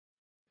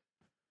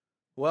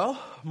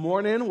Well,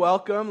 morning,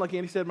 welcome. Like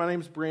Andy said, my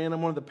name is Brand.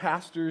 I'm one of the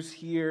pastors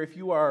here. If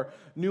you are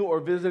new or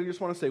visiting, I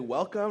just want to say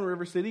welcome to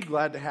River City.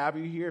 Glad to have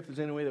you here. If there's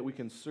any way that we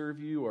can serve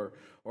you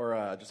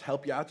or just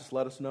help you out, just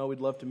let us know.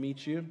 We'd love to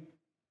meet you.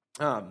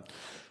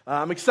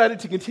 I'm excited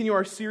to continue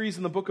our series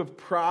in the book of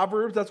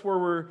Proverbs. That's where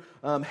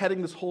we're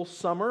heading this whole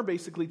summer,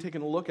 basically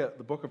taking a look at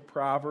the book of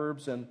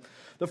Proverbs. And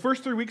the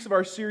first 3 weeks of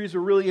our series are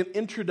really an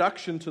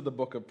introduction to the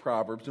book of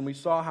Proverbs. And we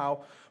saw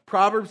how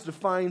Proverbs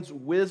defines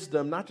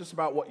wisdom, not just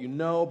about what you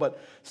know,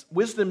 but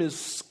wisdom is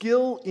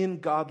skill in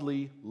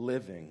godly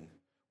living.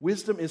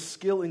 Wisdom is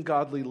skill in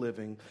godly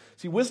living.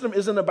 See, wisdom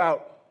isn't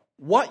about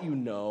what you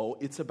know,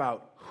 it's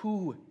about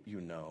who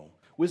you know.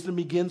 Wisdom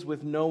begins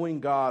with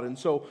knowing God. And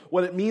so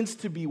what it means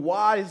to be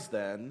wise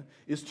then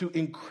is to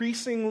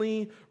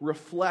increasingly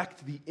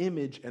reflect the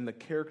image and the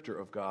character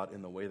of God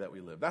in the way that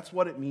we live. That's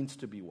what it means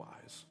to be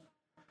wise.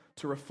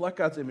 To reflect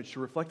God's image, to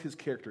reflect His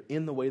character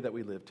in the way that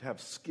we live, to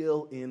have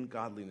skill in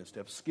godliness, to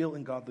have skill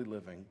in godly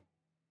living.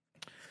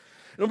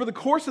 And over the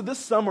course of this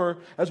summer,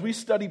 as we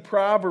study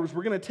Proverbs,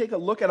 we're going to take a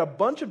look at a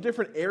bunch of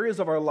different areas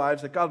of our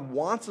lives that God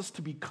wants us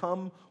to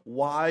become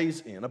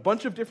wise in. A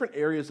bunch of different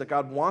areas that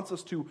God wants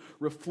us to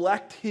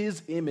reflect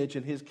His image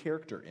and His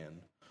character in.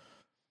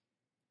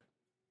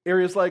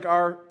 Areas like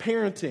our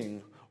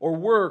parenting or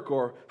work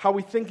or how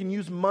we think and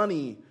use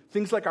money.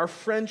 Things like our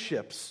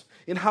friendships,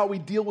 in how we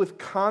deal with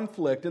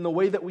conflict, in the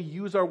way that we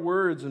use our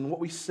words and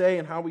what we say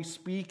and how we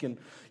speak, and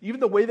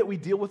even the way that we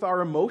deal with our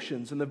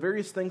emotions and the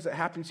various things that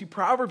happen. See,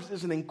 Proverbs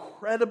is an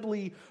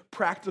incredibly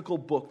practical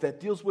book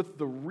that deals with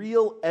the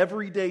real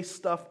everyday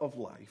stuff of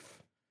life.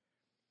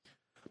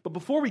 But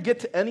before we get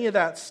to any of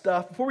that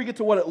stuff, before we get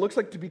to what it looks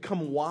like to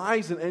become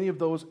wise in any of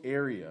those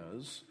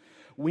areas,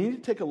 we need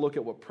to take a look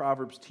at what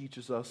Proverbs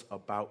teaches us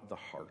about the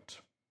heart.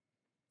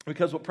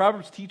 Because what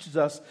Proverbs teaches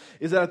us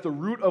is that at the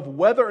root of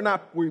whether or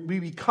not we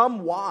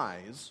become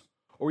wise,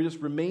 or we just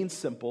remain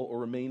simple or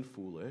remain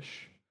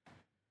foolish,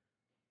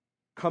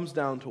 comes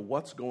down to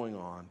what's going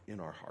on in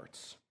our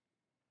hearts.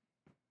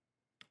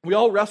 We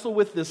all wrestle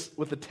with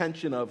the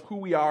tension of who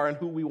we are and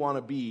who we want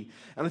to be.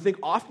 And I think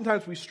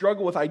oftentimes we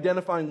struggle with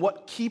identifying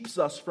what keeps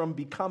us from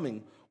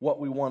becoming what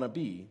we want to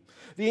be.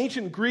 The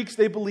ancient Greeks,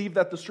 they believed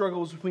that the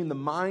struggle was between the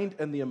mind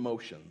and the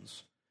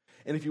emotions.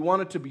 And if you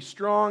wanted to be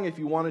strong, if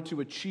you wanted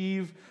to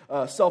achieve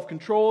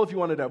self-control, if you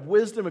wanted to have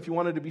wisdom, if you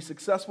wanted to be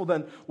successful,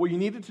 then what you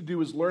needed to do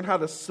is learn how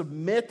to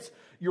submit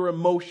your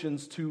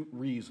emotions to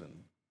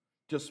reason.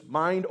 Just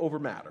mind over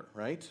matter,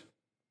 right?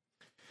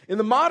 In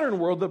the modern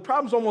world, the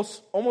problem's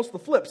almost the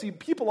flip. See,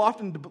 people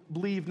often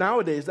believe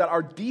nowadays that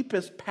our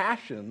deepest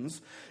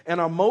passions and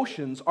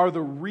emotions are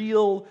the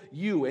real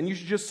you, and you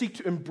should just seek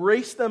to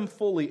embrace them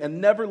fully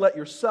and never let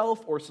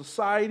yourself or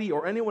society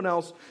or anyone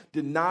else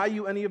deny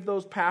you any of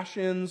those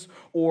passions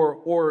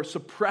or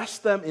suppress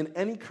them in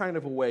any kind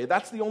of a way.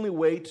 That's the only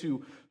way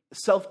to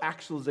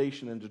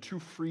self-actualization and to true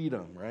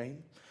freedom, right?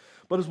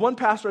 But as one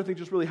pastor, I think,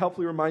 just really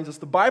helpfully reminds us,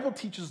 the Bible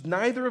teaches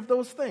neither of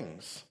those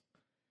things.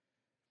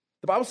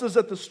 The Bible says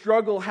that the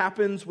struggle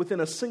happens within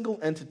a single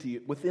entity,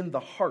 within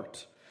the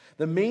heart.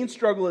 The main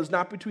struggle is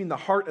not between the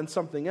heart and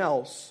something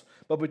else,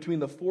 but between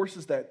the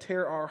forces that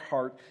tear our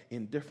heart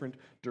in different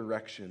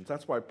directions.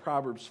 That's why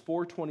Proverbs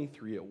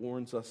 4:23, it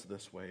warns us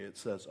this way. It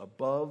says,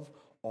 above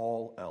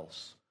all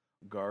else,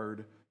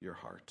 guard your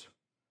heart,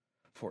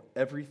 for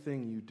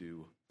everything you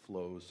do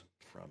flows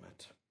from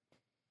it.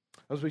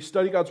 As we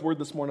study God's Word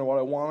this morning, what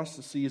I want us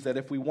to see is that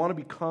if we want to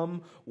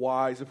become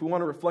wise, if we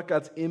want to reflect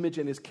God's image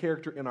and His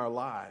character in our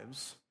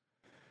lives,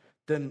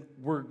 then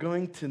we're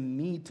going to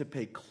need to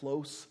pay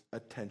close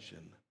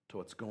attention to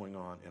what's going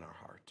on in our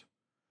heart.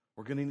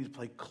 We're going to need to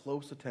pay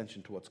close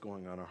attention to what's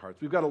going on in our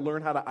hearts. We've got to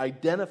learn how to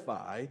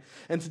identify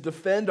and to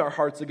defend our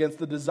hearts against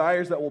the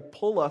desires that will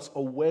pull us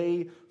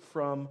away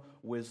from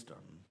wisdom.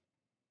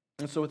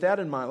 And so with that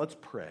in mind, let's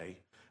pray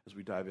as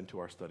we dive into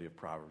our study of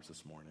Proverbs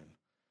this morning.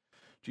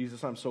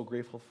 Jesus, I'm so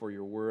grateful for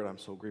your word. I'm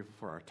so grateful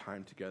for our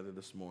time together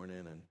this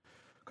morning. And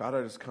God,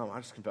 I just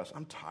confess,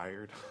 I'm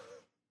tired.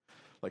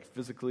 Like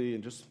physically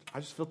and I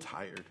just feel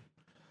tired.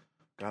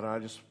 God,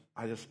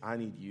 I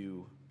need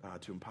you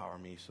to empower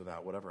me so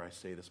that whatever I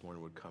say this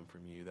morning would come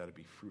from you, that it'd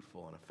be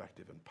fruitful and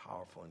effective and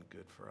powerful and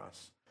good for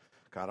us.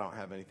 God, I don't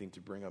have anything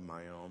to bring of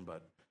my own,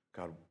 but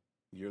God,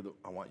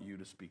 I want you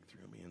to speak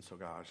through me. And so,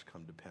 God, I just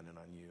come dependent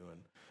on you. And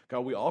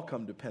God, we all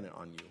come dependent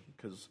on you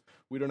because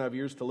we don't have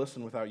ears to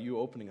listen without you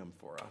opening them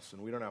for us.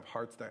 And we don't have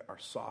hearts that are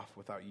soft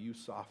without you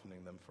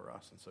softening them for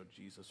us. And so,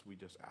 Jesus, we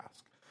just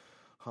ask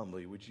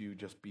humbly, would you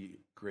just be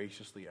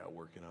graciously at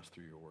work in us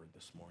through your word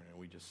this morning? And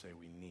we just say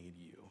we need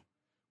you.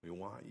 We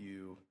want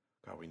you.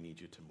 God, we need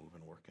you to move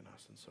and work in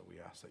us. And so we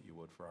ask that you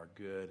would for our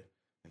good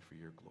and for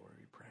your glory,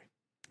 we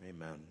pray.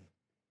 Amen.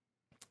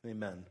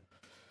 Amen.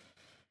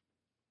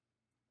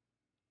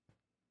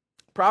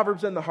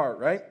 Proverbs in the heart,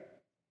 right?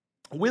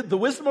 The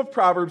wisdom of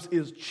Proverbs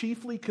is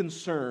chiefly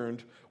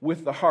concerned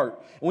with the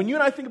heart. When you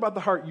and I think about the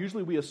heart,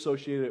 usually we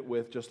associate it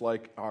with just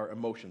like our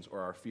emotions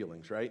or our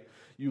feelings, right?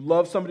 You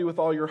love somebody with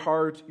all your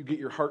heart, you get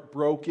your heart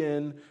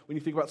broken. When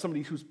you think about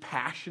somebody who's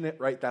passionate,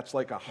 right, that's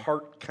like a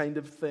heart kind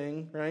of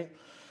thing, right?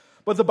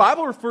 But the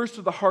Bible refers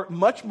to the heart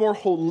much more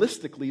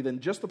holistically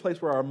than just the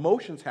place where our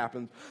emotions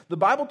happen. The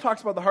Bible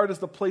talks about the heart as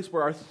the place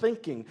where our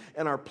thinking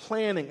and our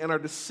planning and our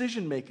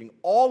decision making,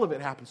 all of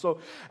it happens. So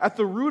at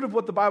the root of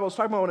what the Bible is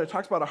talking about when it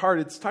talks about a heart,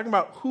 it's talking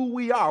about who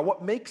we are,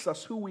 what makes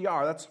us who we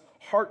are. That's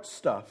heart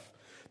stuff.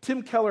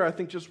 Tim Keller, I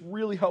think, just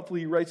really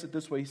helpfully writes it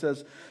this way. He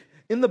says,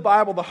 in the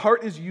Bible, the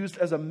heart is used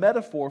as a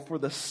metaphor for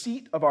the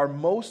seat of our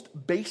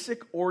most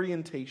basic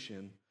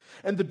orientation.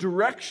 And the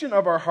direction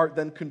of our heart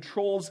then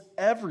controls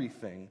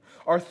everything.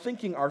 Our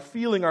thinking, our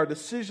feeling, our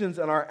decisions,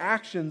 and our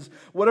actions,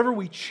 whatever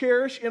we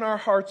cherish in our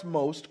hearts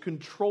most,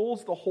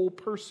 controls the whole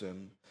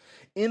person.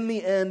 In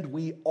the end,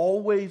 we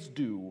always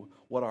do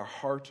what our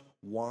heart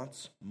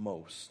wants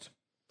most.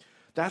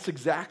 That's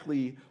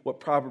exactly what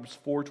Proverbs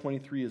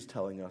 4:23 is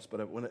telling us.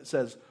 But when it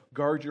says,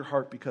 guard your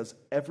heart because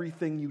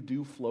everything you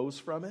do flows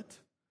from it,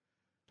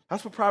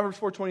 that's what Proverbs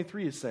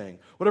 4:23 is saying.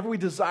 Whatever we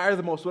desire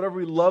the most, whatever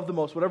we love the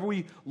most, whatever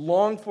we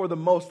long for the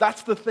most,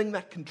 that's the thing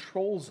that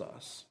controls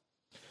us.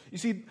 You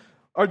see,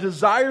 our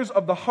desires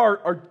of the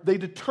heart, they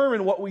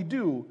determine what we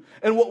do.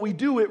 And what we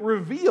do, it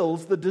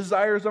reveals the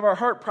desires of our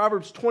heart.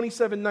 Proverbs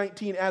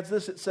 27:19 adds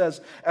this. It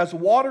says, as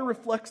water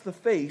reflects the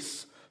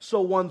face,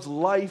 so one's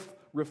life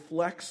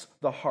reflects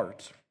the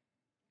heart.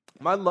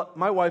 My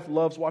wife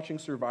loves watching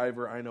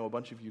Survivor. I know a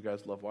bunch of you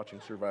guys love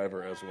watching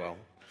Survivor as well.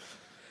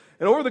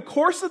 And over the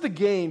course of the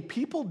game,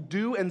 people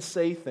do and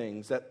say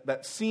things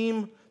that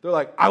seem, they're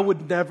like, I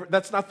would never,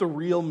 that's not the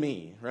real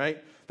me,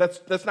 right?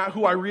 That's not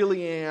who I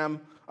really am.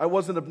 I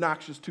was an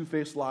obnoxious,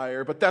 two-faced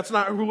liar, but that's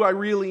not who I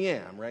really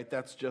am, right?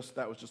 That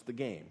was just the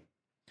game.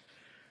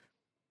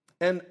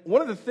 And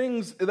one of the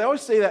things, they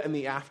always say that in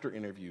the after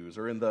interviews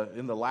or in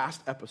the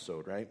last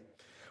episode, right?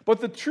 But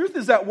the truth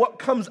is that what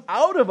comes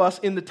out of us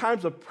in the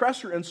times of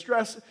pressure and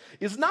stress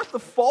is not the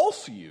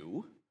false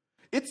you.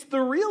 It's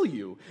the real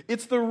you.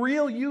 It's the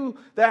real you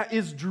that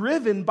is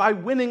driven by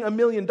winning $1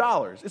 million.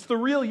 It's the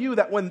real you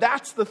that when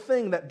that's the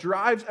thing that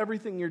drives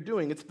everything you're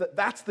doing,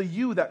 that's the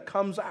you that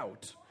comes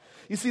out.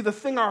 You see, the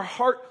thing our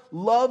heart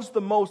loves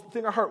the most, the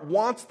thing our heart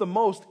wants the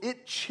most,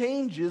 it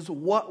changes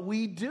what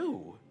we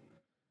do.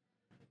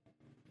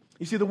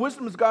 You see, the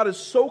wisdom of God is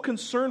so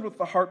concerned with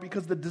the heart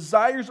because the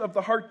desires of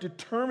the heart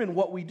determine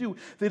what we do.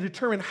 They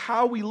determine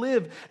how we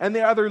live, and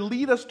they either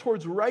lead us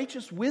towards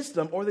righteous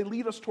wisdom or they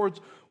lead us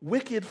towards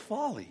wicked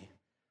folly.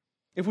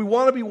 If we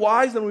want to be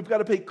wise, then we've got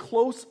to pay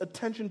close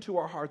attention to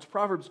our hearts.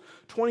 Proverbs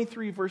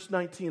 23, verse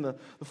 19,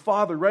 the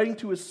father writing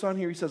to his son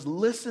here, he says,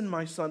 listen,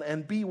 my son,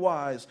 and be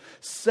wise.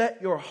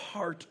 Set your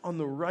heart on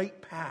the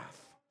right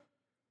path.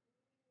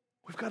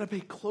 We've got to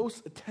pay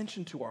close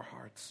attention to our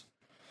hearts.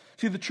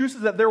 See, the truth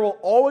is that there will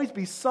always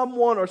be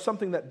someone or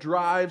something that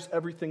drives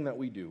everything that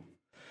we do.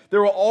 There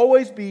will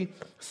always be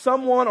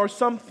someone or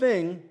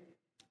something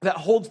that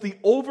holds the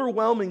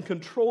overwhelming,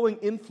 controlling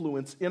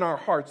influence in our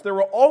hearts. There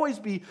will always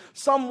be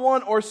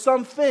someone or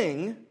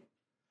something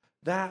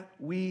that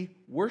we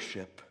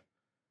worship.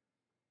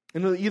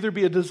 And it'll either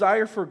be a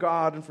desire for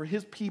God and for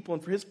His people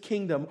and for His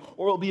kingdom,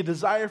 or it'll be a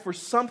desire for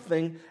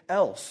something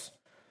else.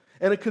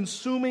 And a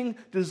consuming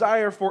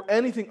desire for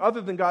anything other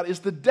than God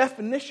is the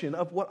definition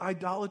of what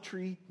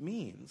idolatry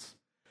means.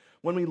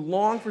 When we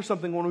long for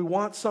something, when we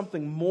want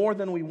something more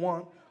than we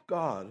want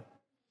God.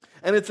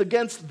 And it's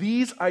against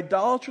these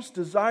idolatrous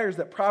desires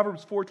that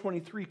Proverbs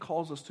 4:23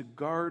 calls us to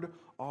guard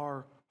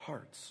our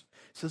hearts.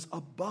 It says,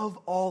 above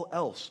all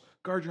else,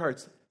 guard your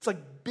hearts. It's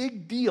like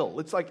big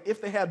deal. It's like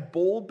if they had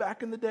bold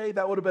back in the day,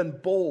 that would have been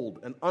bold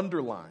and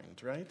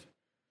underlined, right?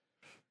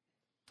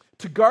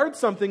 To guard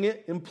something,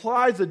 it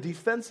implies a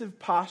defensive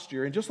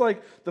posture. And just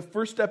like the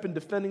first step in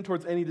defending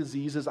towards any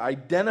disease is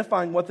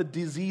identifying what the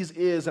disease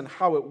is and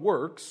how it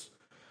works,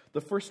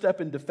 the first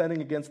step in defending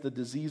against the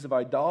disease of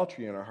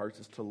idolatry in our hearts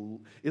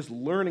is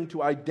learning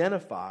to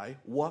identify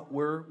what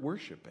we're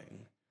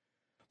worshiping.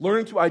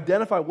 Learning to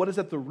identify what is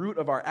at the root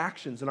of our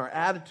actions and our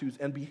attitudes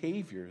and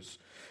behaviors.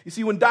 You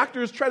see, when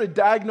doctors try to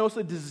diagnose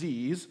a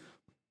disease,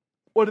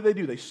 what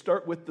do? They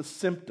start with the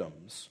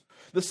symptoms.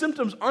 The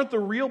symptoms aren't the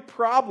real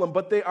problem,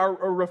 but they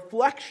are a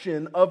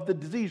reflection of the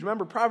disease.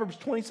 Remember, Proverbs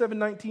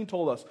 27:19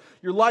 told us,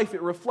 your life,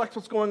 it reflects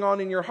what's going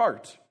on in your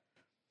heart.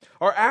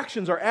 Our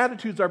actions, our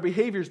attitudes, our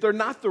behaviors, they're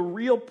not the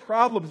real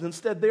problems.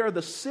 Instead, they are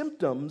the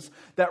symptoms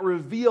that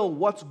reveal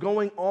what's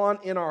going on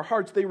in our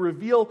hearts. They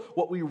reveal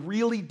what we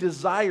really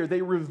desire.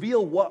 They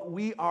reveal what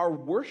we are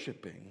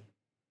worshiping.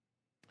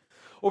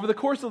 Over the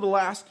course of the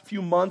last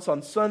few months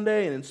on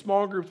Sunday and in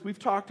small groups, we've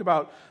talked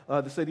about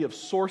this idea of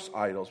source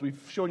idols. We've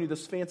shown you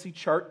this fancy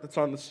chart that's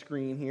on the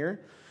screen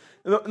here.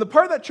 And the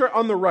part of that chart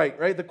on the right,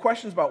 the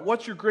question is about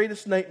what's your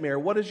greatest nightmare?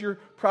 What is your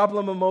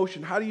problem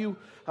emotion? How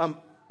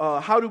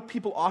do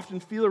people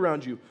often feel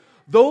around you?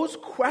 Those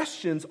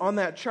questions on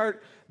that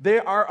chart, they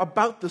are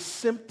about the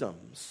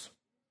symptoms.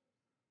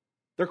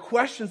 They're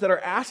questions that are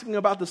asking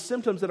about the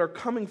symptoms that are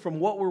coming from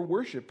what we're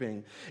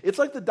worshiping. It's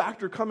like the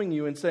doctor coming to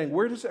you and saying,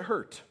 where does it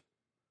hurt?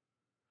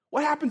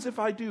 What happens if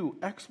I do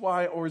X,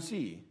 Y, or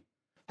Z?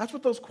 That's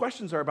what those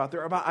questions are about.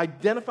 They're about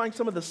identifying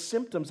some of the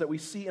symptoms that we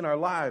see in our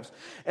lives.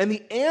 And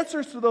the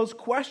answers to those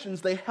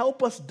questions, they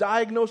help us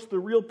diagnose the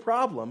real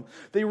problem.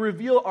 They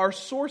reveal our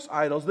source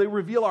idols. They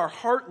reveal our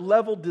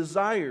heart-level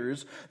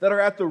desires that are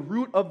at the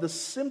root of the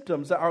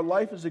symptoms that our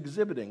life is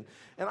exhibiting.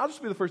 And I'll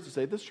just be the first to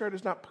say, this chart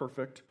is not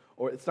perfect,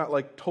 or it's not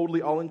like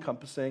totally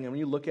all-encompassing. And when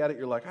you look at it,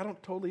 you're like,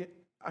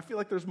 I feel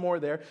like there's more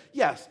there.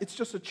 Yes, it's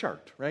just a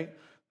chart, right?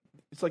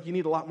 It's like you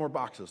need a lot more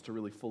boxes to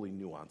really fully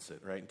nuance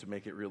it, right? And to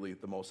make it really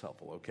the most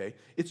helpful, okay?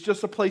 It's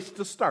just a place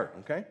to start,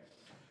 okay?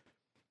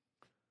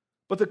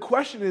 But the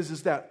question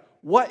is that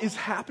what is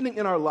happening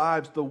in our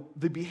lives,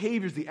 the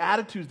behaviors, the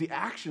attitudes, the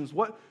actions,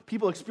 what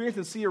people experience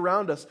and see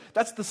around us,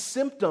 that's the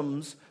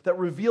symptoms that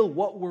reveal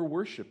what we're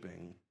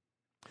worshiping.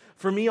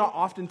 For me,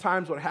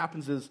 oftentimes what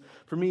happens is,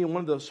 for me,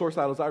 one of the source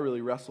idols I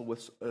really wrestle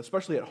with,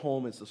 especially at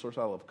home, is the source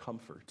idol of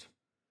comfort.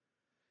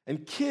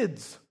 And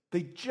kids,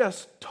 they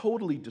just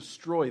totally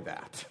destroy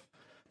that.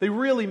 They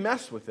really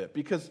mess with it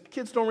because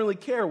kids don't really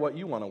care what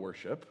you want to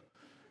worship,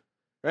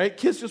 right?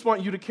 Kids just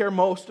want you to care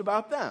most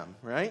about them,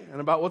 right? And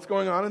about what's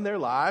going on in their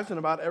lives and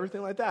about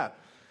everything like that.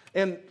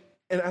 And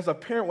as a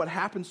parent, what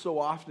happens so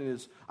often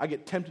is I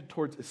get tempted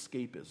towards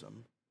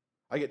escapism.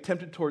 I get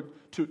tempted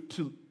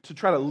to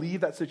try to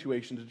leave that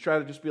situation, to try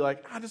to just be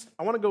like,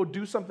 I want to go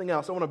do something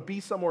else. I want to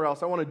be somewhere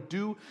else. I want to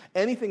do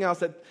anything else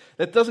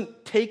that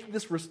doesn't take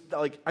this,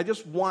 I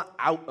just want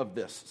out of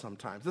this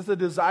sometimes. There's a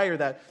desire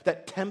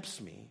that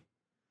tempts me.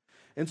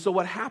 And so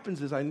what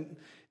happens is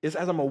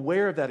as I'm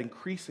aware of that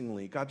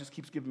increasingly, God just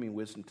keeps giving me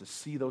wisdom to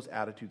see those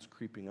attitudes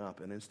creeping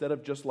up. And instead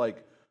of just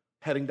like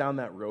heading down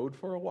that road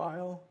for a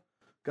while,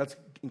 God's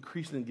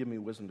increasingly giving me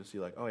wisdom to see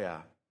like, oh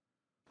yeah,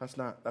 that's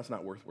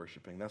not worth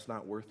worshiping. That's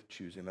not worth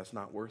choosing. That's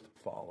not worth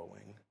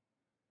following.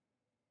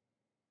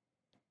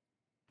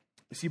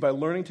 You see, by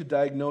learning to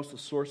diagnose the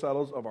source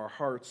idols of our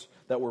hearts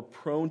that we're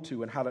prone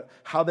to and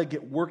how they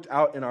get worked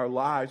out in our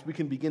lives, we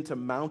can begin to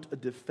mount a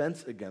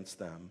defense against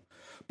them.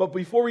 But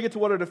before we get to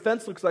what a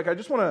defense looks like, I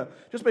just want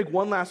to make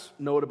one last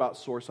note about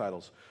source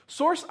idols.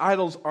 Source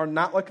idols are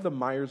not like the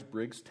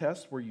Myers-Briggs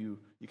test where you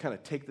kind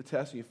of take the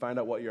test and you find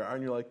out what you are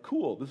and you're like,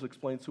 cool, this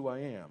explains who I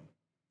am.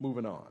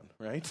 Moving on,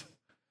 right?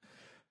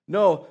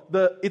 No,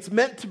 it's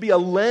meant to be a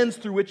lens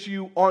through which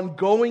you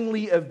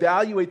ongoingly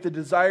evaluate the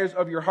desires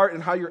of your heart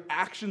and how your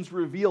actions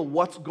reveal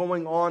what's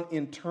going on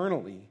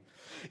internally.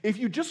 If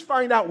you just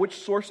find out which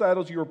source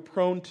idols you're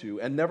prone to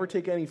and never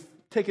take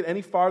it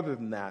any farther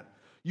than that,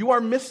 you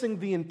are missing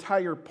the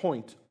entire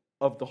point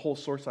of the whole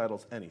source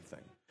idols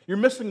anything. You're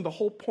missing the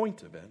whole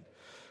point of it.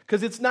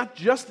 Because it's not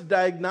just a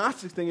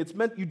diagnostic thing, it's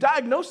meant you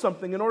diagnose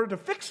something in order to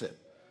fix it.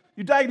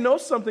 You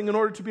diagnose something in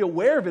order to be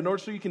aware of it, in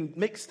order so you can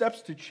make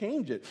steps to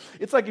change it.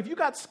 It's like if you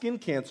got skin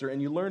cancer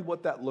and you learned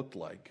what that looked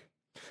like,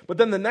 but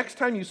then the next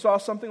time you saw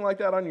something like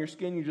that on your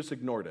skin, you just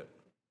ignored it.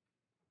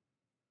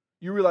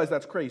 You realize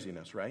that's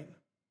craziness, right?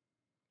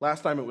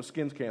 Last time it was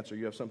skin cancer,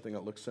 you have something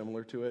that looks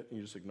similar to it, and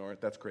you just ignore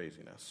it. That's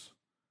craziness.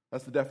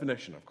 That's the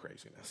definition of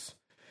craziness.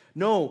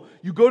 No,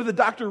 you go to the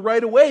doctor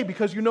right away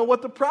because you know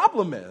what the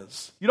problem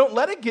is. You don't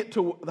let it get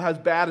to as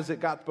bad as it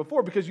got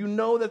before because you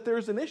know that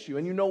there's an issue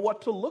and you know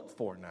what to look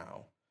for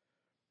now.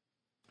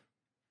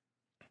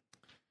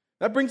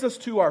 That brings us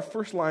to our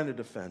first line of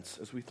defense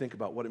as we think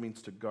about what it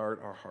means to guard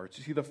our hearts.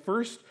 You see, the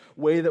first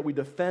way that we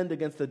defend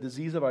against the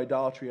disease of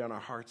idolatry on our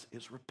hearts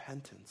is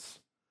repentance.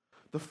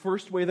 The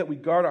first way that we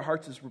guard our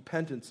hearts is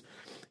repentance.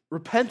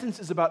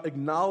 Repentance is about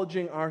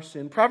acknowledging our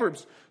sin.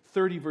 Proverbs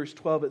 30, verse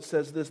 12, it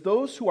says this,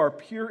 those who are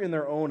pure in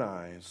their own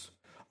eyes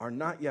are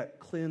not yet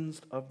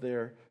cleansed of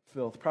their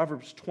filth.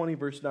 Proverbs 20,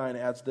 verse 9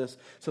 adds this, it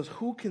says,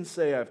 who can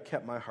say I've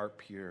kept my heart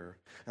pure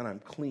and I'm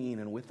clean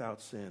and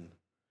without sin?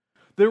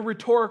 They're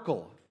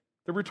rhetorical.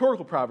 They're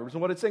rhetorical proverbs.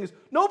 And what it's saying is,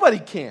 nobody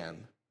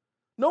can.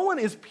 No one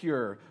is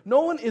pure.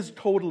 No one is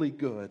totally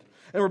good.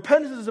 And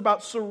repentance is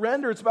about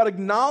surrender. It's about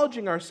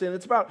acknowledging our sin.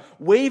 It's about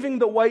waving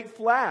the white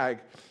flag.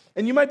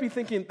 And you might be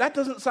thinking, that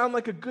doesn't sound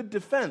like a good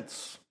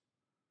defense.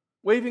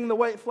 Waving the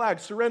white flag,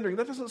 surrendering,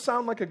 that doesn't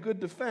sound like a good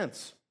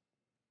defense.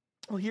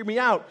 Well, hear me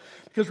out,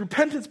 because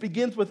repentance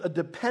begins with a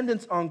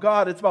dependence on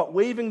God. It's about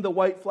waving the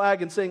white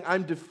flag and saying,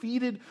 I'm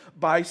defeated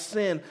by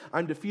sin.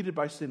 I'm defeated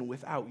by sin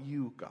without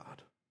you,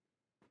 God.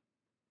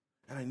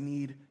 And I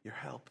need your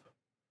help.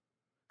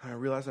 And I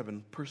realize I've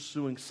been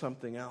pursuing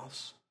something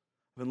else.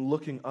 I've been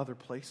looking other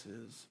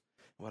places.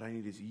 What I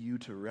need is you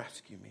to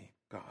rescue me,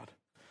 God.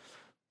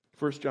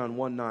 1 John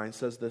 1:9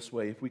 says this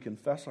way, if we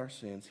confess our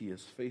sins, he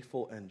is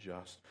faithful and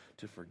just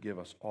to forgive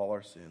us all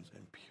our sins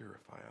and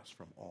purify us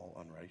from all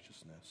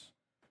unrighteousness.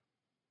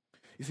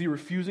 You see,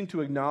 refusing to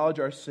acknowledge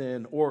our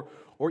sin or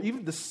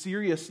even the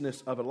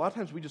seriousness of it, a lot of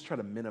times we just try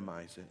to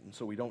minimize it and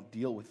so we don't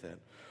deal with it.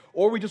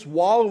 Or we just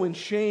wallow in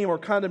shame or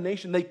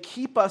condemnation. They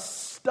keep us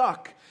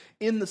stuck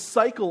in the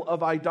cycle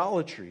of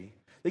idolatry.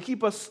 They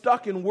keep us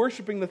stuck in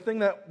worshiping the thing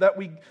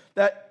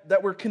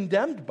that we're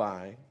condemned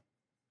by.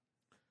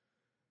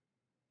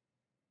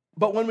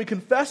 But when we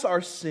confess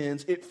our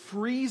sins, it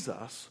frees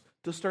us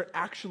to start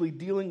actually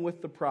dealing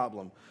with the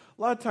problem.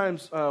 A lot of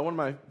times, one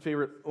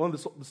of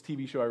this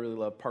TV show I really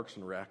love, Parks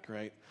and Rec,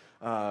 right?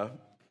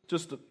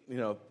 So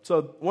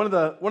one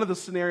of the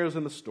scenarios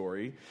in the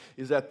story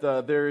is that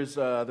there's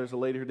a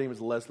lady, her name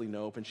is Leslie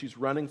Knope, and she's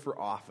running for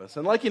office.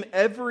 And like in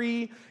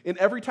every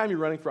time you're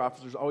running for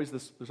office, there's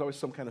always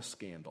some kind of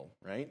scandal,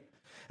 right?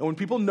 And when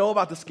people know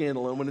about the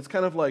scandal, and when it's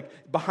kind of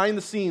like behind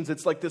the scenes,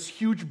 it's like this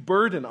huge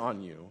burden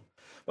on you.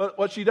 But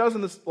what she does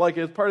in this, like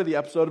as part of the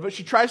episode, but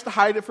she tries to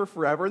hide it for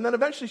forever, and then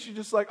eventually she's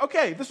just like,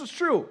 okay, this is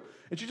true.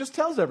 And she just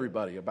tells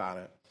everybody about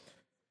it.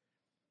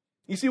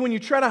 You see, when you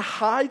try to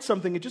hide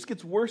something, it just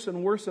gets worse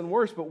and worse and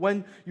worse. But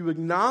when you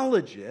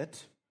acknowledge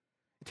it,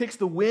 it takes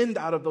the wind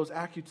out of those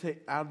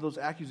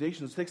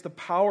accusations. It takes the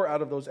power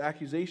out of those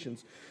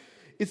accusations.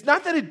 It's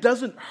not that it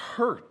doesn't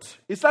hurt.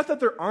 It's not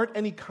that there aren't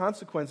any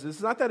consequences.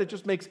 It's not that it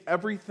just makes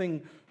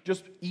everything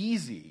just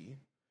easy.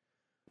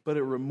 But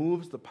it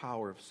removes the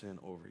power of sin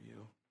over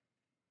you.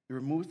 It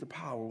removes the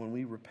power when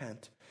we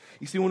repent.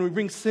 You see, when we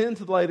bring sin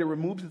to the light, it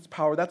removes its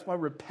power. That's why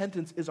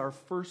repentance is our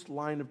first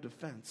line of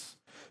defense.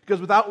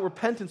 Because without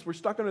repentance, we're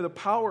stuck under the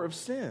power of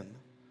sin.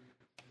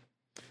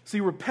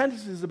 See,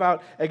 repentance is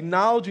about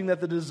acknowledging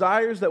that the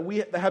desires that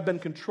have been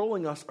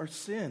controlling us are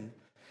sin.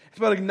 It's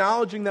about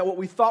acknowledging that what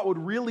we thought would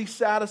really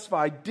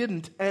satisfy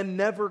didn't and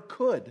never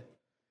could.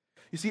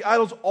 You see,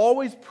 idols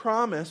always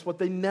promise what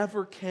they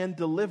never can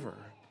deliver.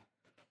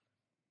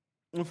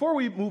 Before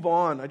we move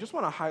on, I just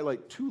want to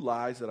highlight two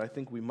lies that I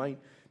think we might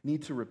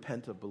need to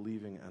repent of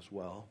believing as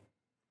well.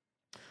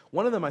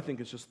 One of them, I think,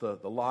 is just the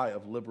lie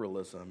of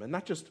liberalism, and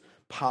not just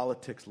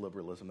politics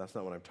liberalism. That's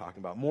not what I'm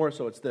talking about. More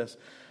so, it's this.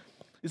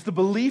 It's the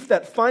belief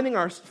that finding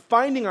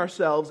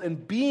ourselves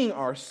and being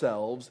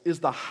ourselves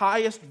is the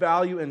highest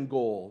value and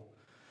goal.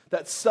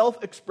 That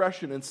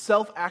self-expression and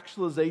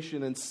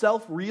self-actualization and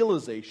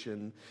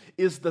self-realization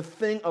is the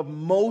thing of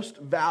most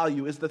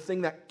value, is the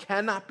thing that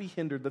cannot be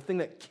hindered, the thing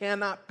that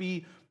cannot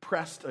be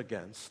pressed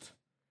against.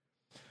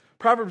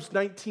 Proverbs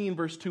 19,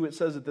 verse 2, it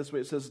says it this way.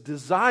 It says,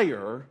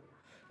 desire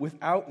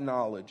without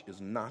knowledge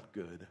is not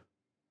good.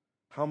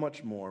 How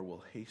much more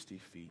will hasty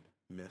feet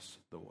miss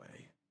the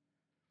way?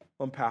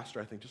 One pastor,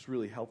 I think, just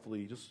really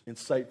helpfully, just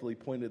insightfully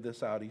pointed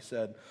this out. He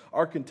said,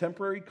 our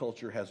contemporary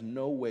culture has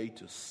no way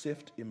to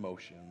sift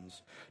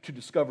emotions, to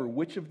discover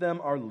which of them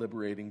are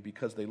liberating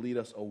because they lead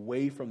us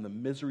away from the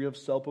misery of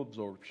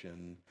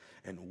self-absorption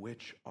and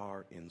which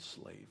are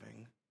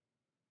enslaving.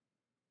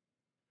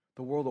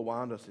 The world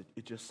around us,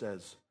 it just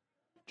says,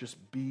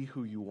 just be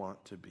who you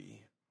want to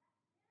be.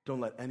 Don't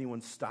let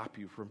anyone stop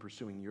you from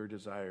pursuing your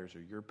desires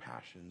or your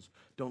passions.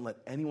 Don't let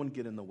anyone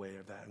get in the way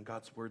of that. And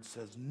God's word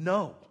says,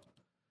 no.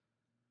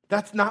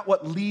 That's not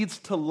what leads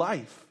to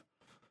life.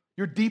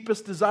 Your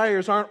deepest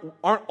desires aren't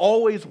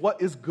always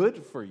what is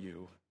good for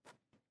you.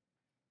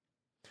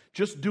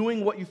 Just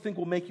doing what you think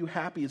will make you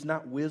happy is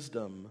not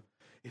wisdom.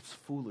 It's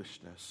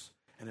foolishness.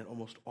 And it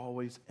almost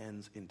always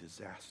ends in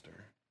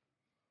disaster.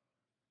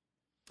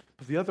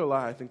 But the other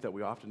lie I think that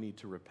we often need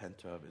to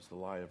repent of is the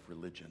lie of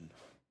religion.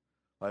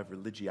 The lie of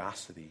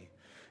religiosity.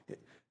 The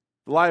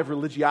lie of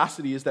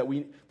religiosity is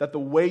that the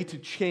way to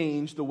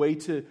change, the way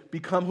to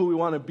become who we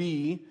want to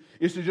be,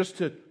 is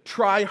to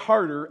try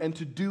harder and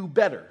to do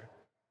better.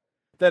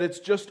 That it's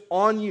just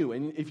on you.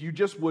 And if you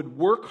just would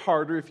work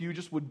harder, if you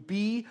just would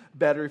be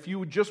better, if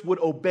you just would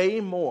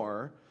obey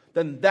more,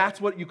 then that's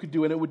what you could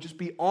do. And it would just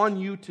be on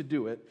you to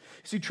do it.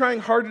 See, trying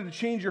harder to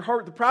change your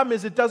heart, the problem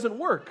is it doesn't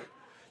work.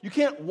 You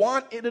can't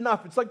want it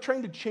enough. It's like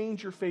trying to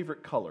change your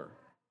favorite color.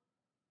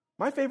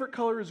 My favorite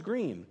color is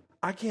green.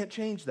 I can't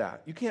change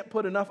that. You can't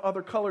put enough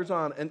other colors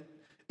on, and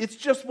it's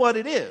just what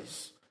it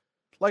is.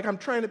 Like I'm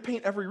trying to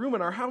paint every room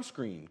in our house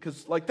green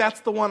because that's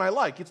the one I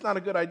like. It's not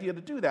a good idea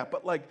to do that,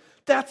 but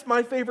that's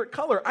my favorite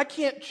color. I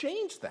can't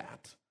change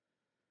that.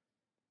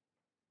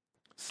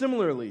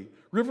 Similarly,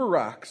 river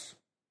rocks,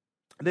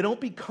 they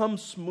don't become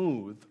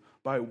smooth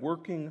by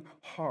working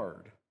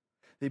hard.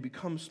 They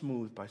become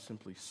smooth by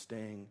simply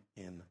staying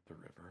in the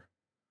river.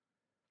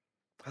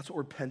 That's what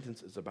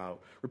repentance is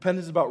about.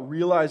 Repentance is about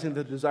realizing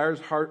that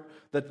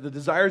the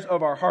desires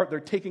of our heart,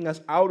 they're taking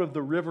us out of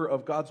the river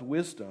of God's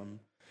wisdom.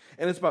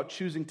 And it's about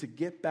choosing to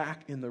get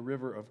back in the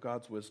river of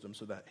God's wisdom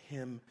so that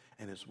Him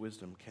and His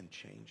wisdom can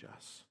change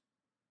us.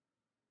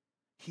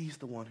 He's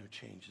the one who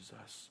changes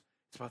us.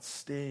 It's about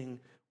staying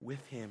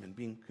with Him and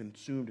being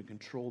consumed and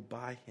controlled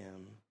by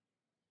Him.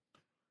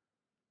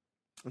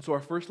 And so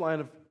our first line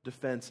of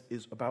defense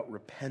is about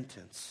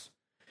repentance.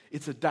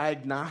 It's a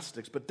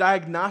diagnostics, but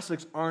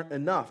diagnostics aren't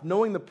enough.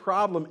 Knowing the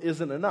problem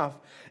isn't enough.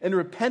 And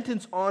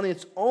repentance on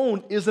its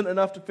own isn't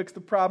enough to fix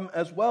the problem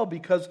as well,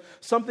 because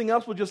something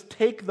else will just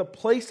take the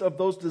place of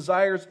those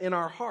desires in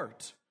our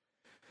heart.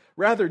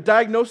 Rather,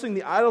 diagnosing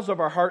the idols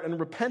of our heart and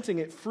repenting,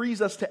 it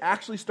frees us to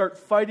actually start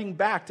fighting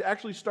back, to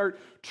actually start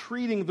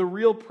treating the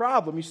real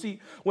problem. You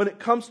see, when it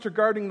comes to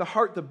guarding the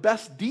heart, the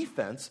best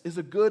defense is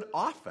a good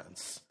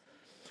offense.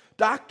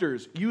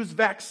 Doctors use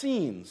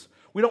vaccines.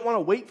 We don't want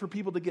to wait for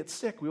people to get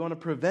sick. We want to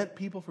prevent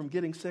people from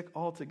getting sick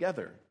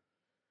altogether.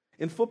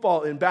 In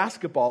football, in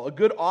basketball, a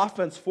good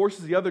offense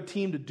forces the other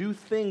team to do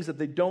things that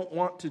they don't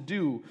want to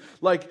do,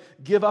 like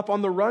give up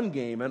on the run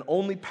game and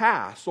only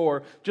pass,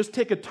 or just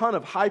take a ton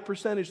of high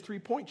percentage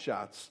three-point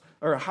shots,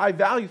 or high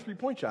value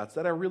three-point shots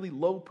that are really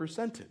low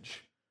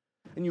percentage.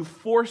 And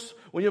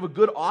when you have a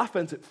good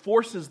offense, it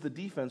forces the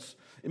defense,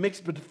 it makes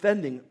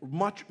defending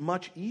much,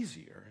 much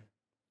easier.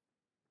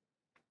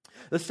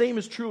 The same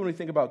is true when we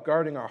think about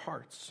guarding our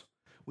hearts.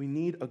 We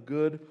need a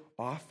good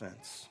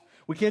offense.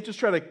 We can't just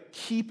try to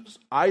keep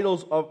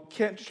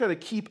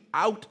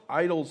out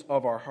idols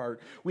of our heart.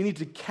 We need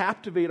to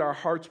captivate our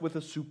hearts with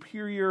a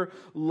superior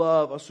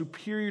love, a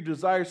superior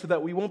desire, so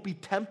that we won't be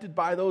tempted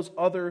by those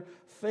other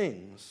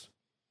things.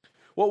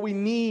 What we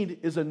need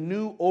is a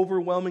new,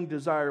 overwhelming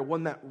desire,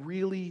 one that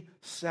really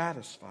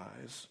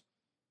satisfies.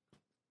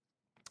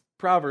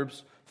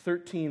 Proverbs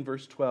 13,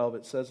 verse 12,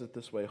 it says it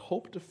this way: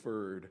 hope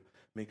deferred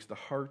makes the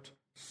heart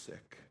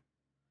sick,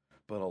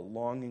 but a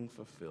longing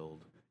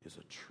fulfilled is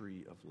a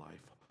tree of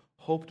life.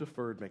 Hope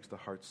deferred makes the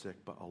heart sick,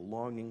 but a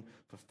longing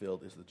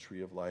fulfilled is the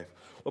tree of life.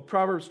 What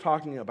Proverbs is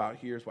talking about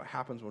here is what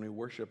happens when we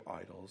worship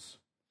idols.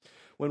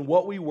 When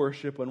what we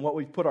worship, when what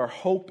we put our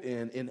hope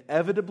in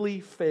inevitably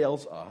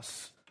fails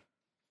us,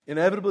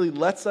 inevitably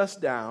lets us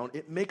down,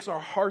 it makes our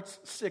hearts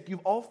sick.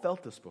 You've all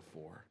felt this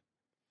before.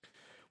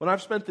 When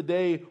I've spent the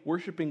day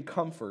worshiping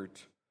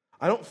comfort,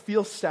 I don't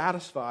feel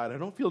satisfied. I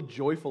don't feel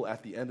joyful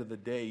at the end of the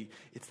day.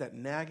 It's that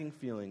nagging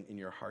feeling in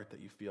your heart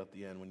that you feel at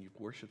the end when you've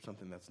worshiped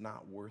something that's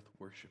not worth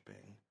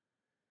worshiping.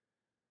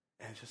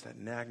 And it's just that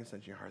nagging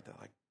sense in your heart that,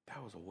 like,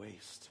 that was a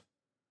waste.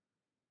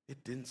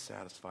 It didn't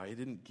satisfy. It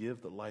didn't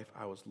give the life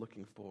I was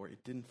looking for.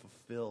 It didn't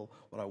fulfill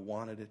what I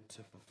wanted it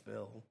to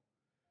fulfill.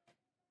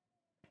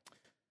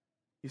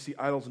 You see,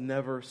 idols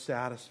never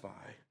satisfy.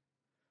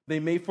 They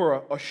may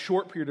for a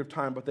short period of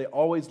time, but they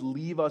always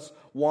leave us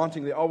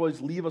wanting. They always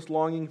leave us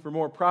longing for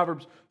more.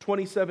 Proverbs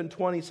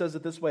 27:20 says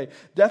it this way: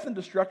 death and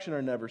destruction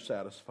are never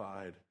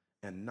satisfied,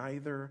 and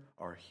neither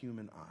are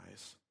human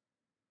eyes.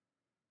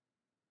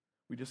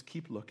 We just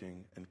keep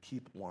looking and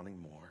keep wanting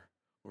more.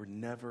 We're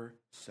never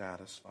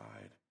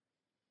satisfied.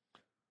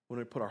 When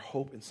we put our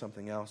hope in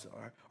something else,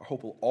 our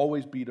hope will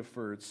always be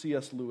deferred.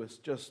 C.S. Lewis,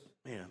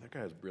 that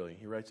guy is brilliant.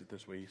 He writes it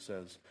this way. He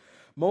says,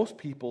 most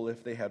people,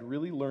 if they had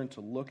really learned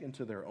to look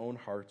into their own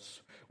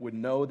hearts, would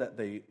know that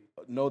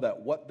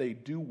what they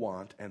do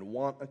want and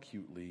want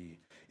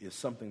acutely is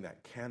something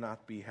that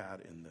cannot be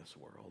had in this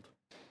world.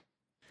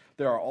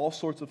 There are all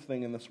sorts of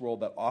things in this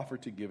world that offer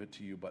to give it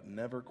to you, but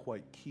never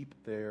quite keep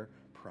their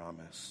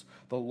promise.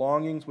 The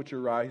longings which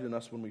arise in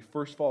us when we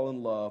first fall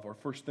in love, or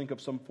first think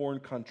of some foreign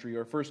country,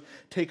 or first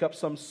take up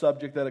some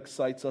subject that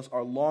excites us,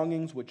 are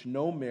longings which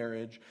no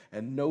marriage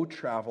and no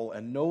travel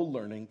and no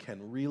learning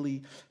can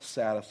really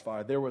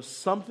satisfy. There was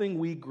something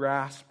we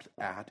grasped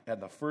at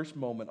the first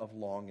moment of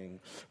longing,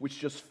 which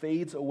just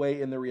fades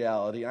away in the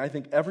reality. I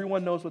think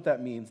everyone knows what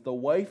that means. The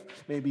wife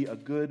may be a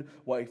good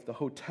wife. The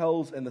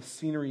hotels and the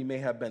scenery may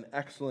have been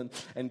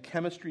excellent, and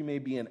chemistry may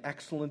be an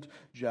excellent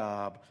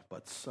job,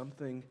 but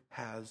something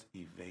has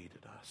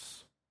evaded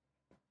us.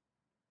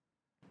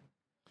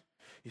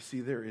 You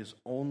see, there is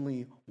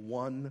only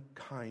one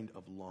kind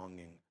of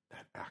longing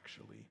that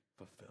actually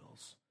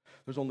fulfills.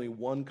 There's only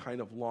one kind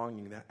of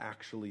longing that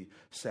actually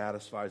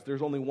satisfies.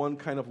 There's only one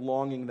kind of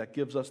longing that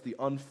gives us the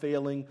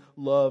unfailing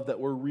love that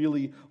we're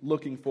really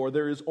looking for.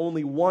 There is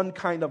only one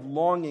kind of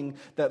longing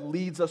that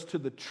leads us to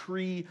the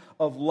tree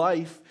of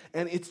life,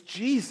 and it's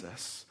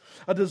Jesus.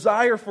 A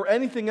desire for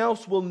anything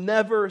else will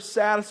never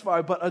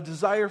satisfy, but a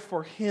desire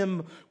for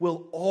Him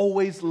will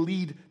always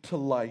lead to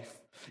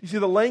life. You see,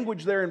 the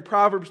language there in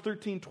Proverbs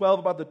 13:12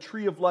 about the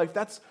tree of life,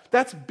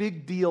 that's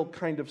big deal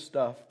kind of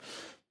stuff.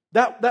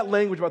 That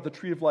language about the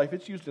tree of life,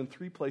 it's used in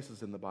 3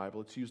 places in the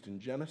Bible. It's used in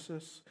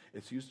Genesis,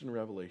 it's used in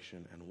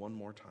Revelation, and one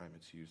more time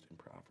it's used in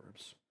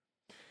Proverbs.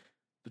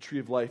 The tree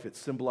of life, it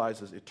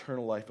symbolizes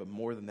eternal life, but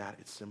more than that,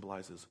 it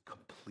symbolizes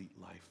complete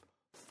life,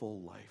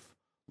 full life.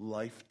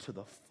 Life to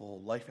the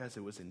full, life as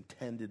it was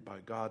intended by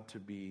God to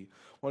be.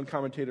 One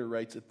commentator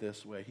writes it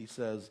this way. He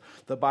says,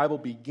 the Bible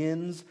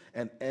begins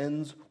and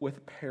ends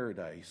with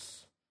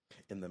paradise,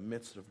 in the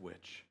midst of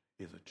which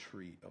is a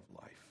tree of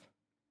life.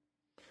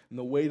 And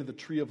the way to the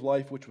tree of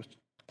life, which was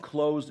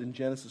closed in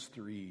Genesis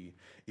 3,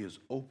 is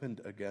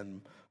opened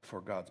again for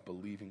God's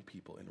believing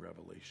people in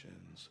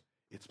Revelations.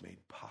 It's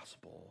made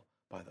possible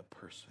by the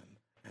person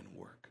and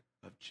work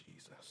of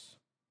Jesus.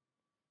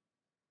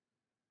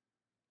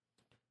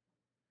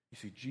 You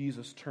see,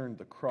 Jesus turned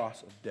the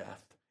cross of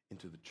death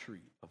into the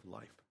tree of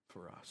life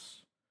for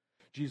us.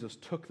 Jesus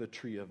took the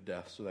tree of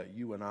death so that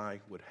you and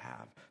I would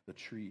have the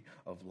tree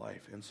of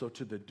life. And so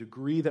to the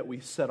degree that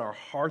we set our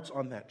hearts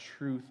on that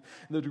truth,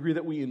 and the degree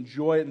that we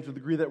enjoy it, and to the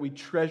degree that we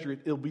treasure it,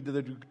 it'll be to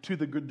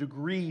the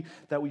degree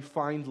that we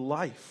find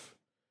life.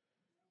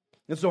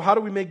 And so how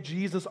do we make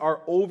Jesus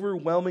our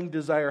overwhelming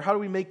desire? How do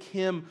we make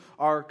him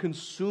our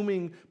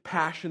consuming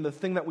passion, the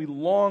thing that we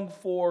long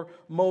for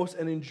most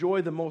and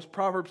enjoy the most?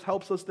 Proverbs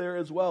helps us there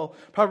as well.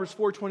 Proverbs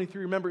 4:23,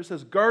 remember it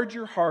says, guard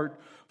your heart,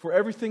 for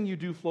everything you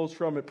do flows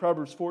from it.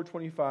 Proverbs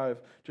 4:25,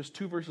 just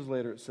 2 verses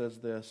later, it says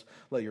this,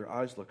 let your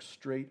eyes look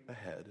straight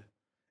ahead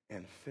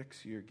and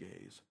fix your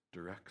gaze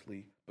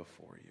directly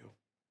before you.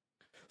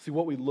 See,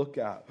 what we look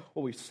at,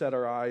 what we set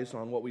our eyes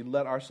on, what we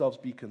let ourselves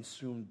be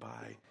consumed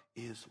by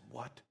is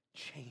what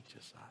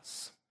changes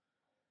us.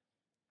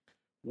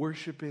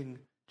 Worshiping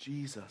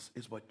Jesus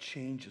is what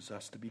changes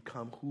us to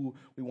become who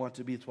we want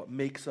to be. It's what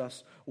makes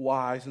us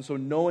wise. And so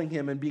knowing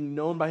him and being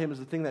known by him is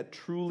the thing that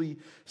truly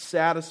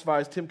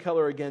satisfies. Tim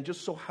Keller, again,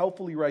 just so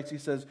helpfully writes, he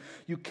says,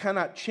 you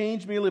cannot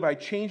change merely by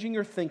changing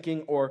your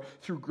thinking or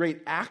through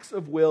great acts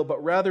of will,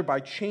 but rather by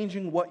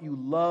changing what you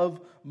love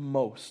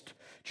most.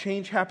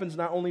 Change happens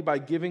not only by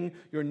giving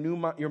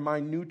your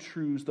mind new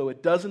truths, though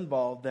it does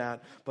involve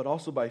that, but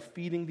also by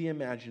feeding the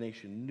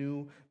imagination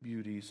new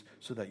beauties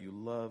so that you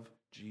love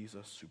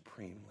Jesus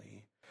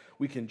supremely.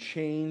 We can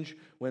change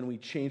when we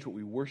change what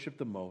we worship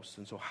the most.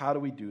 And so how do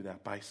we do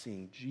that? By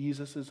seeing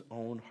Jesus'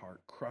 own heart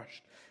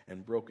crushed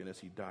and broken as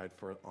he died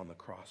on the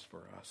cross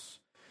for us.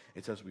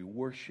 It's as we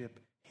worship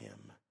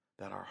him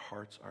that our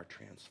hearts are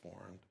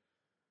transformed.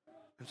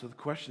 And so the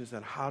question is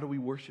then, how do we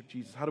worship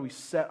Jesus? How do we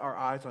set our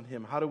eyes on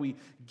him? How do we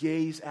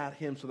gaze at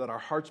him so that our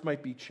hearts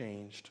might be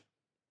changed?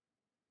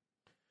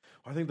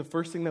 I think the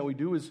first thing that we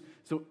do is,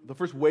 so the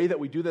first way that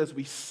we do that is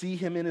we see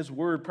him in his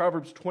word.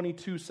 Proverbs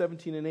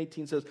 22:17 and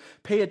 18 says,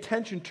 pay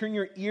attention, turn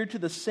your ear to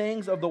the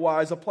sayings of the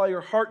wise, apply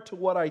your heart to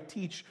what I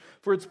teach,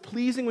 for it's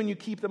pleasing when you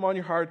keep them on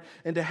your heart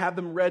and to have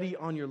them ready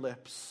on your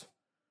lips.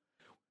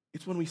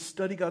 It's when we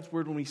study God's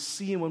word, when we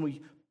see him, when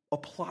we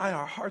apply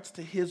our hearts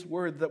to his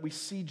word that we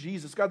see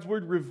Jesus. God's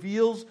word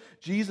reveals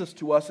Jesus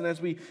to us, and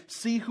as we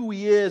see who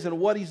he is and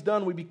what he's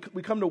done,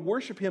 we come to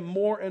worship him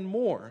more and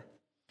more.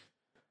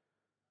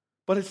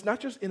 But it's not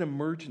just in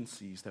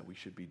emergencies that we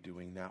should be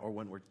doing that or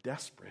when we're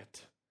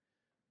desperate.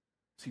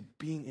 See,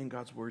 being in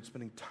God's word,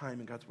 spending time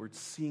in God's word,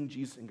 seeing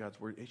Jesus in God's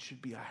word, it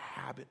should be a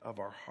habit of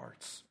our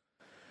hearts.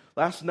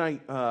 Last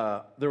night,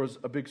 there was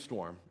a big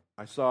storm.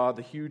 I saw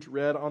the huge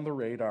red on the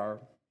radar.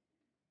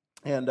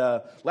 And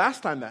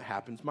last time that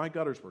happened, my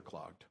gutters were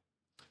clogged.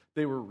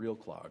 They were real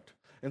clogged.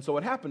 And so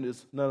what happened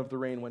is none of the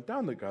rain went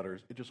down the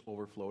gutters. It just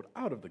overflowed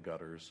out of the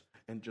gutters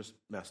and just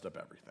messed up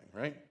everything,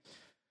 right?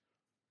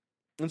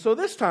 And so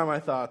this time I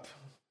thought,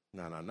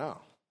 no.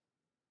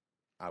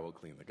 I will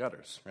clean the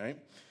gutters, right?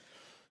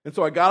 And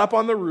so I got up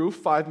on the roof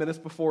 5 minutes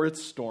before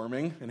it's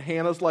storming, and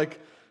Hannah's like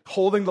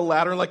holding the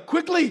ladder, like,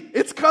 quickly,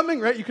 it's coming,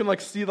 right? You can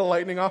like see the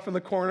lightning off in the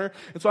corner.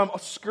 And so I'm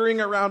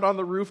scurrying around on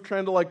the roof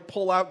trying to like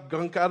pull out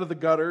gunk out of the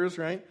gutters,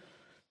 right?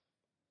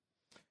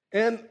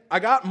 And I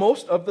got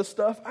most of the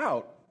stuff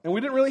out. And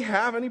we didn't really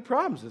have any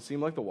problems. It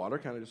seemed like the water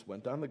kind of just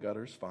went down the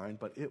gutters fine,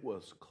 but it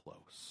was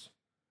close.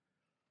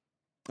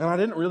 And I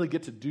didn't really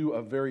get to do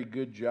a very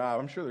good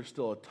job. I'm sure there's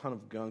still a ton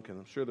of gunk, and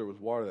I'm sure there was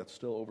water that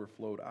still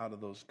overflowed out of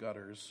those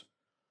gutters.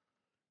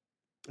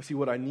 See,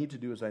 what I need to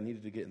do is I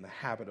needed to get in the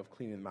habit of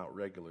cleaning them out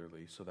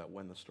regularly so that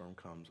when the storm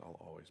comes,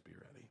 I'll always be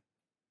ready.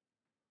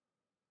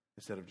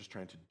 Instead of just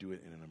trying to do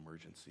it in an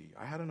emergency.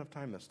 I had enough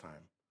time this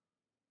time.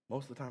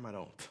 Most of the time I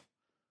don't.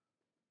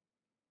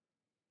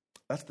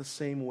 That's the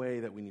same way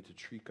that we need to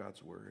treat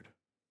God's word.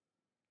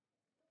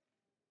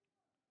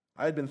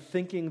 I had been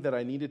thinking that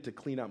I needed to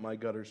clean out my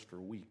gutters for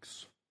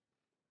weeks.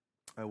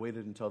 I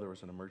waited until there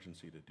was an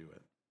emergency to do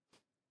it.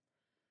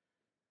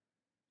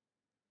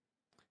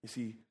 You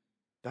see,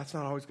 that's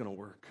not always going to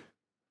work.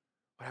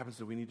 What happens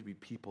is we need to be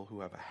people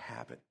who have a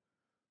habit,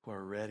 who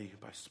are ready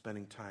by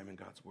spending time in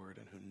God's word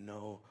and who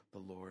know the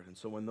Lord. And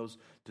so when those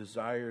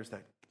desires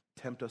that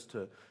tempt us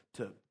to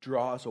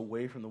draw us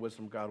away from the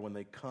wisdom of God, when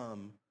they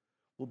come,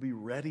 we'll be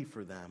ready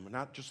for them,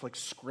 not just like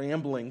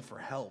scrambling for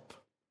help.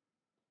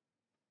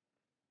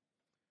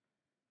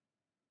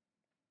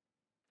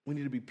 We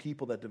need to be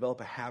people that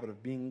develop a habit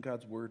of being in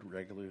God's word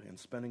regularly and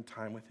spending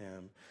time with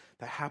him.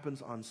 That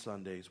happens on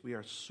Sundays. We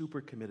are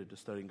super committed to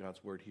studying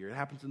God's word here. It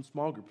happens in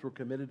small groups. We're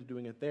committed to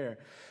doing it there.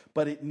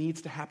 But it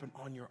needs to happen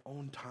on your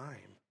own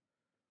time.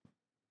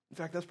 In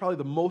fact, that's probably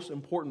the most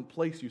important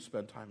place you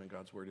spend time in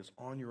God's word is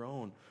on your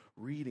own,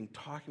 reading,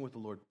 talking with the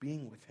Lord,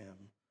 being with him.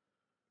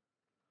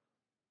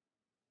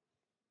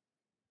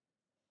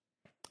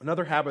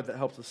 Another habit that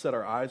helps us set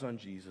our eyes on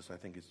Jesus, I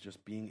think, is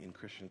just being in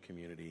Christian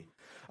community.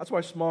 That's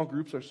why small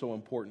groups are so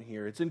important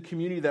here. It's in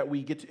community that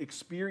we get to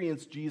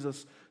experience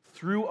Jesus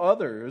through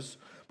others,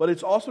 but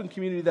it's also in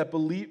community that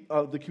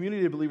the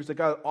community of believers that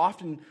God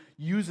often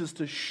uses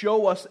to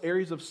show us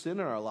areas of sin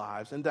in our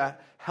lives and to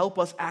help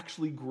us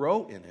actually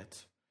grow in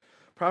it.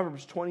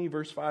 Proverbs 20,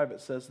 verse 5,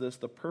 it says this,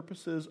 the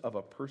purposes of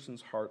a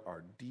person's heart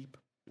are deep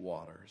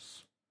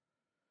waters,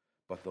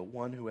 but the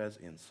one who has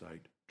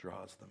insight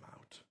draws them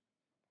out.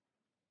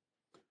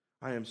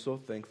 I am so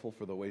thankful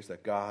for the ways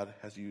that God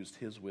has used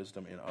his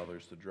wisdom in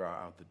others to draw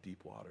out the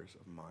deep waters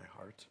of my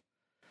heart.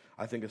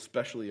 I think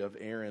especially of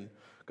Aaron.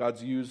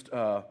 God's used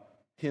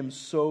him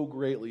so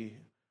greatly,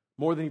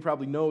 more than he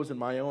probably knows in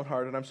my own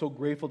heart, and I'm so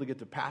grateful to get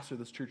to pastor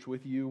this church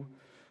with you.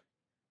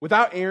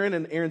 Without Aaron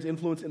and Aaron's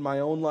influence in my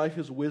own life,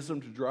 his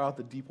wisdom to draw out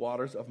the deep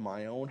waters of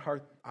my own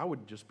heart, I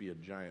would just be a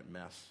giant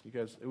mess. You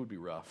guys, it would be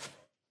rough.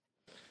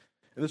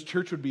 And this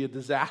church would be a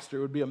disaster.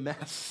 It would be a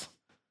mess.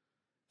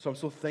 So I'm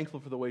so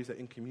thankful for the ways that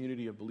in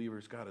community of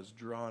believers, God has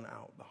drawn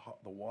out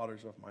the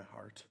waters of my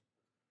heart.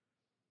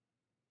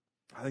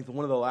 I think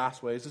one of the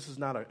last ways, this is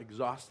not an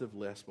exhaustive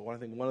list, but I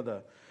think one of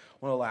the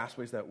last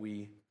ways that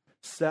we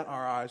set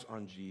our eyes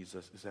on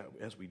Jesus is that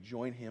as we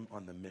join him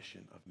on the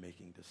mission of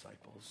making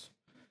disciples.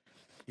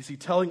 You see,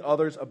 telling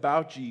others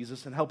about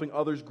Jesus and helping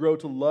others grow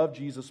to love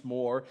Jesus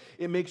more,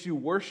 it makes you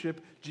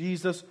worship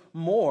Jesus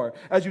more.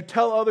 As you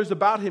tell others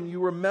about him,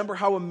 you remember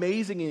how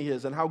amazing he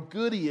is and how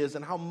good he is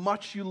and how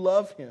much you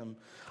love him.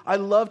 I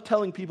love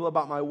telling people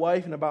about my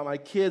wife and about my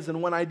kids,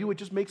 and when I do, it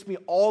just makes me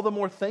all the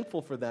more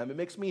thankful for them. It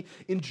makes me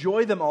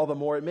enjoy them all the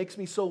more. It makes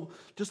me so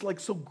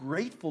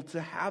grateful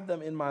to have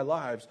them in my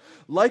lives.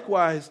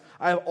 Likewise,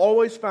 I have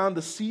always found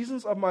the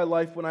seasons of my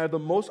life when I have the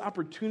most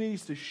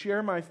opportunities to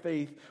share my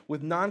faith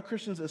with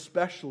non-Christians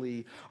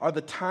especially are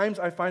the times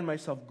I find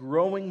myself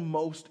growing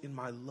most in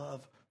my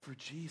love for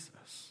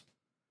Jesus.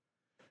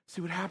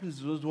 See, what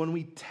happens is when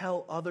we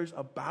tell others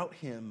about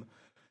him,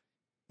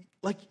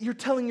 like you're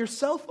telling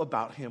yourself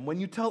about him when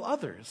you tell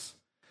others.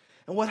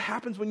 And what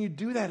happens when you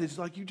do that is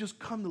like you just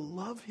come to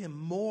love him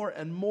more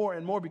and more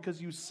and more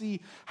because you see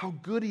how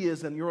good he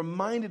is and you're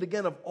reminded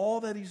again of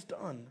all that he's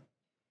done.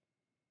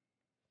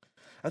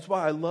 That's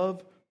why I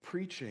love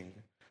preaching.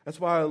 That's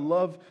why I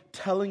love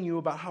telling you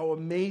about how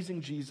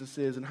amazing Jesus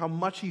is and how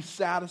much he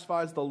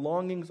satisfies the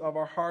longings of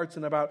our hearts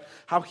and about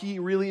how he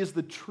really is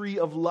the tree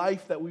of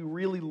life that we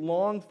really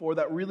long for,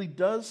 that really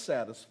does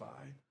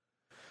satisfy.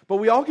 But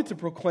we all get to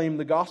proclaim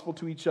the gospel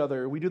to each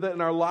other. We do that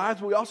in our lives,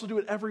 but we also do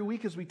it every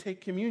week as we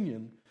take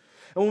communion.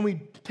 And when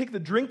we take the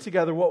drink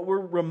together, what we're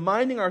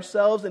reminding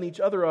ourselves and each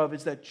other of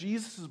is that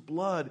Jesus'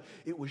 blood,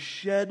 it was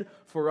shed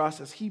for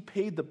us as he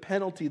paid the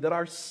penalty that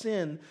our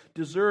sin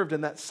deserved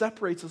and that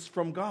separates us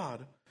from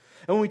God.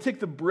 And when we take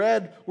the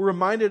bread, we're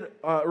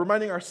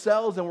reminding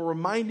ourselves and we're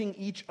reminding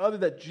each other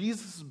that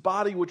Jesus'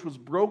 body, which was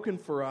broken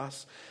for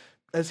us,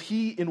 as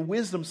he, in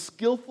wisdom,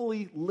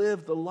 skillfully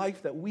lived the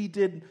life that we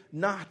did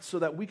not, so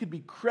that we could be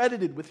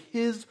credited with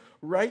his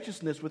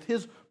righteousness, with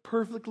his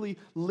perfectly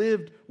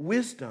lived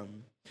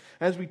wisdom.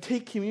 As we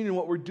take communion,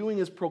 what we're doing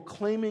is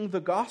proclaiming the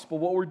gospel.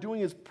 What we're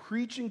doing is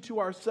preaching to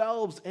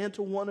ourselves and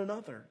to one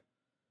another.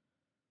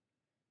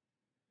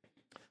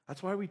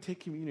 That's why we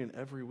take communion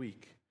every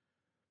week,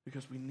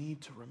 because we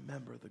need to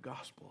remember the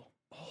gospel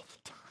all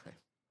the time.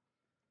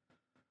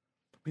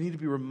 We need to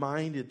be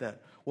reminded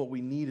that what we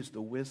need is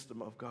the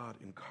wisdom of God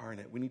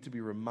incarnate. We need to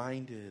be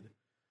reminded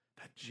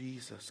that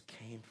Jesus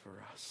came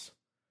for us.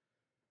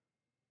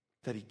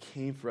 That he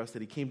came for us,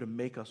 that he came to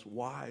make us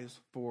wise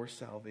for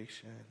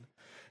salvation.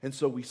 And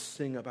so we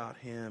sing about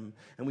him,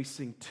 and we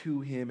sing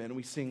to him, and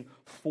we sing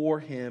for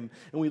him,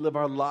 and we live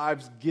our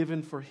lives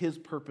given for his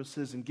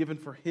purposes and given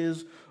for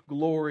his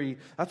glory.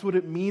 That's what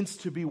it means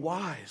to be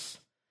wise.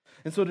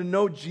 And so to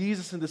know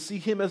Jesus and to see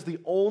him as the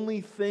only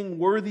thing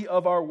worthy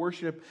of our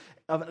worship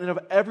and of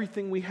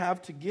everything we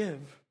have to give.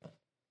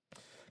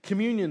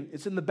 Communion,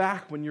 it's in the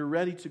back when you're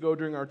ready to go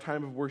during our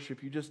time of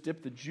worship. You just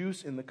dip the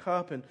juice in the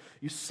cup and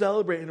you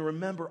celebrate and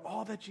remember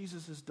all that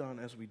Jesus has done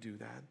as we do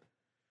that.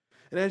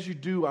 And as you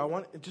do, I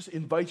want to just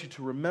invite you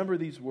to remember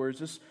these words.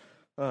 This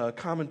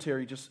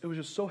commentary, it was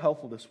just so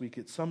helpful this week.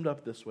 It summed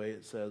up this way.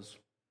 It says,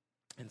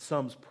 in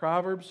sums,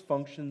 Proverbs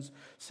functions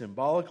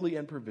symbolically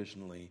and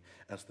provisionally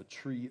as the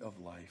tree of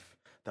life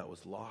that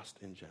was lost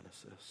in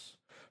Genesis.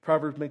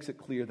 Proverbs makes it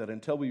clear that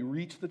until we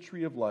reach the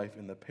tree of life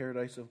in the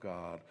paradise of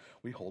God,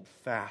 we hold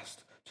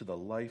fast to the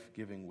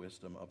life-giving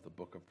wisdom of the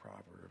book of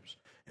Proverbs,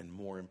 and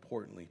more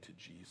importantly to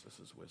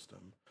Jesus'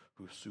 wisdom,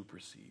 who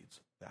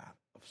supersedes that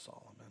of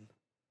Solomon.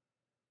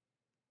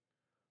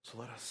 So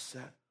let us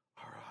set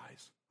our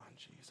eyes on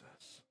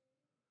Jesus.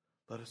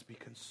 Let us be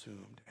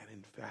consumed and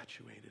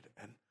infatuated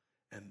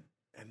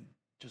and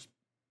just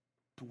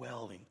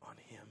dwelling on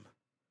him.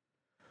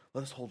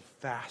 Let us hold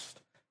fast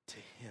to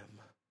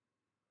him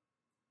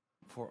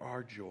for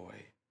our joy,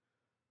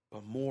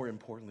 but more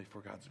importantly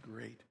for God's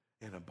great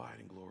and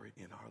abiding glory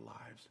in our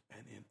lives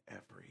and in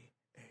every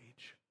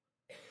age.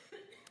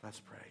 Let's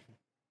pray.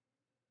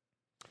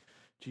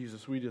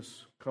 Jesus, we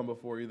just come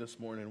before you this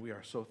morning. We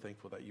are so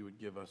thankful that you would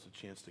give us a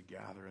chance to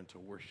gather and to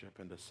worship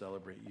and to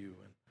celebrate you.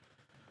 And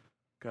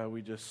God,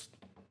 we just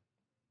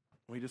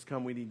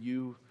come. We need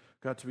you,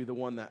 God, to be the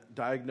one that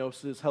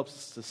helps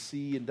us to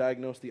see and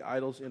diagnose the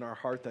idols in our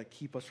heart that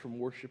keep us from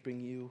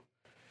worshiping you.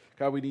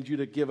 God, we need you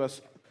to give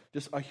us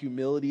just a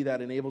humility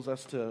that enables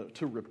us to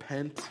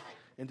repent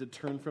and to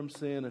turn from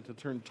sin and to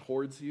turn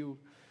towards you.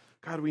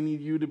 God, we need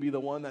you to be the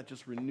one that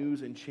just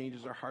renews and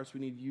changes our hearts. We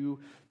need you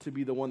to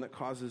be the one that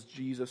causes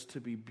Jesus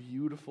to be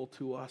beautiful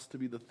to us, to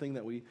be the thing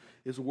that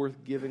is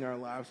worth giving our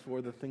lives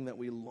for, the thing that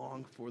we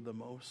long for the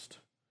most.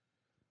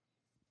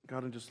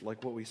 God, and just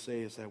like what we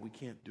say is that we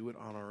can't do it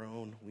on our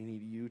own. We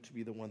need you to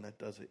be the one that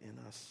does it in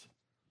us.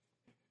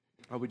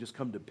 God, we just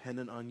come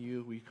dependent on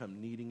you. We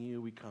come needing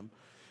you. We come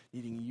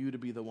needing you to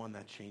be the one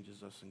that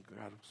changes us. And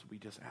God, so we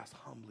just ask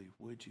humbly,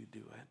 would you do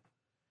it?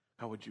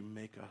 How would you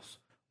make us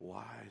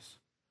wise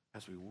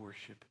as we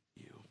worship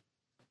you?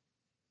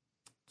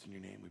 It's in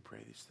your name we pray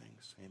these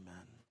things.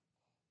 Amen.